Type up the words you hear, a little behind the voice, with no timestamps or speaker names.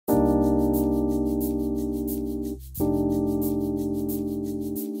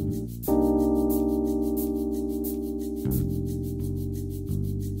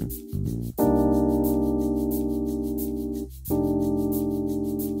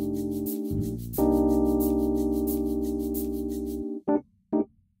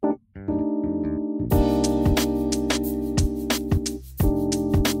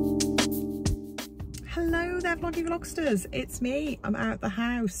vlogsters, it's me. I'm out the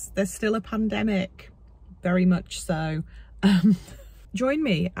house. There's still a pandemic, very much so. Join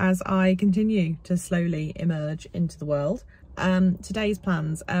me as I continue to slowly emerge into the world. Today's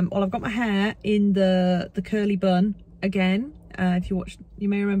plans, well, I've got my hair in the curly bun again. If you watched, you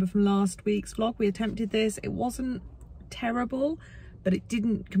may remember from last week's vlog, we attempted this. It wasn't terrible, but it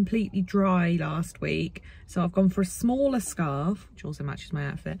didn't completely dry last week, so I've gone for a smaller scarf, which also matches my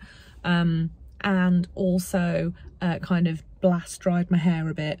outfit, and also kind of blast dried my hair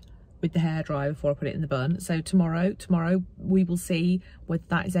a bit with the hairdryer before I put it in the bun. So tomorrow we will see whether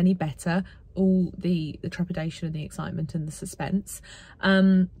that is any better. All the trepidation and the excitement and the suspense.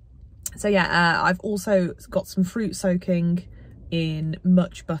 So yeah, I've also got some fruit soaking in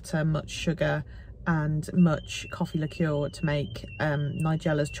much butter, much sugar and much coffee liqueur to make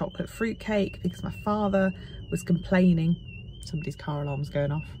Nigella's chocolate fruit cake, because my father was complaining. Somebody's car alarm's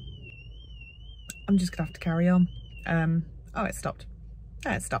going off. I'm just gonna have to carry on. Oh, it stopped.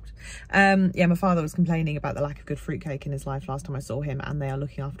 Yeah, it stopped. Yeah, my father was complaining about the lack of good fruitcake in his life last time I saw him, and they are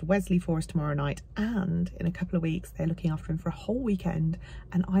looking after Wesley for us tomorrow night, and in a couple of weeks they're looking after him for a whole weekend,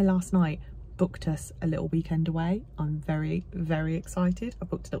 and I last night booked us a little weekend away. I'm very, very excited. I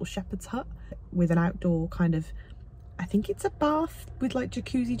booked a little shepherd's hut with an outdoor kind of, I think it's a bath with like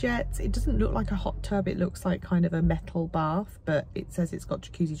jacuzzi jets. It doesn't look like a hot tub, it looks like kind of a metal bath, but it says it's got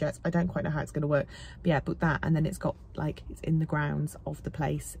jacuzzi jets. I don't quite know how it's going to work, but yeah, booked that. And then it's got like, it's in the grounds of the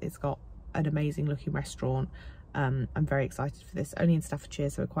place. It's got an amazing looking restaurant. I'm very excited for this. Only in Staffordshire,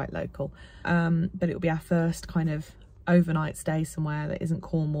 so we're quite local, but it'll be our first kind of overnight stay somewhere that isn't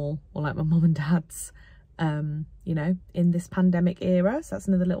Cornwall or like my mum and dad's, you know, in this pandemic era. So that's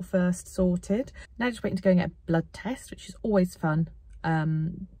another little first sorted. Now just waiting to go and get a blood test, which is always fun,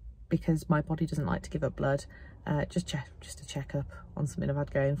 because my body doesn't like to give up blood. Just to check up on something I've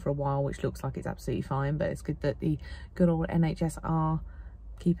had going for a while, which looks like it's absolutely fine, but it's good that the good old NHS are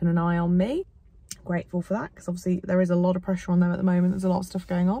keeping an eye on me. Grateful for that, because obviously there is a lot of pressure on them at the moment. There's a lot of stuff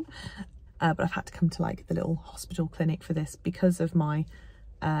going on, but I've had to come to like the little hospital clinic for this because of my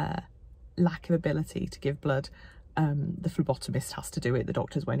lack of ability to give blood. The phlebotomist has to do it. The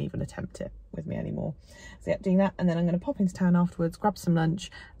doctors won't even attempt it with me anymore. So yeah, doing that, and then I'm going to pop into town afterwards, grab some lunch,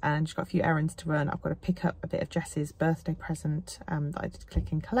 and just got a few errands to run. I've got to pick up a bit of Jess's birthday present that I did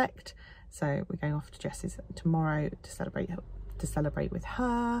click and collect. So we're going off to Jess's tomorrow to celebrate with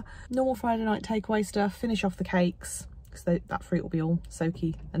her. Normal Friday night takeaway stuff. Finish off the cakes because that fruit will be all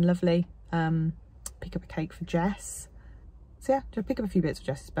soaky and lovely. Pick up a cake for Jess. So yeah, just pick up a few bits for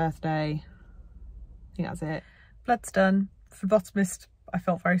Jess's birthday. I think that's it. Blood's done. Phlebotomist I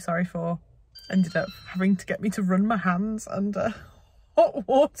felt very sorry for ended up having to get me to run my hands under hot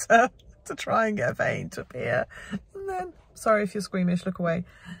water to try and get a vein to appear. And then, sorry if you're squeamish, look away.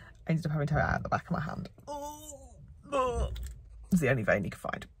 I ended up having to have it out the back of my hand. It was the only vein you could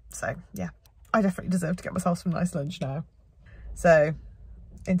find. So yeah, I definitely deserve to get myself some nice lunch now. So,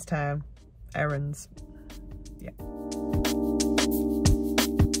 into town, errands, yeah.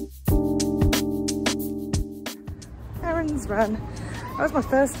 Errands run. That was my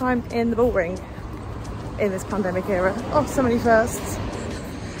first time in the bull ring in this pandemic era. Oh, so many firsts.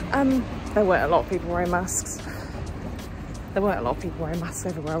 There weren't a lot of people wearing masks. There weren't a lot of people wearing masks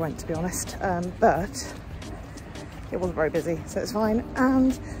everywhere I went, to be honest. But it wasn't very busy, so it's fine.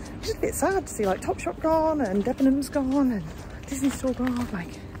 And it's just a bit sad to see like Topshop gone and Debenhams gone and Disney Store gone,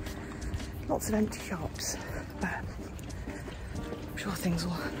 like lots of empty shops. But I'm sure things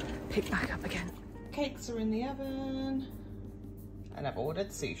will pick back up again. Cakes are in the oven and I've ordered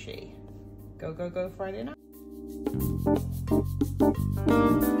sushi. Go, go, go Friday night.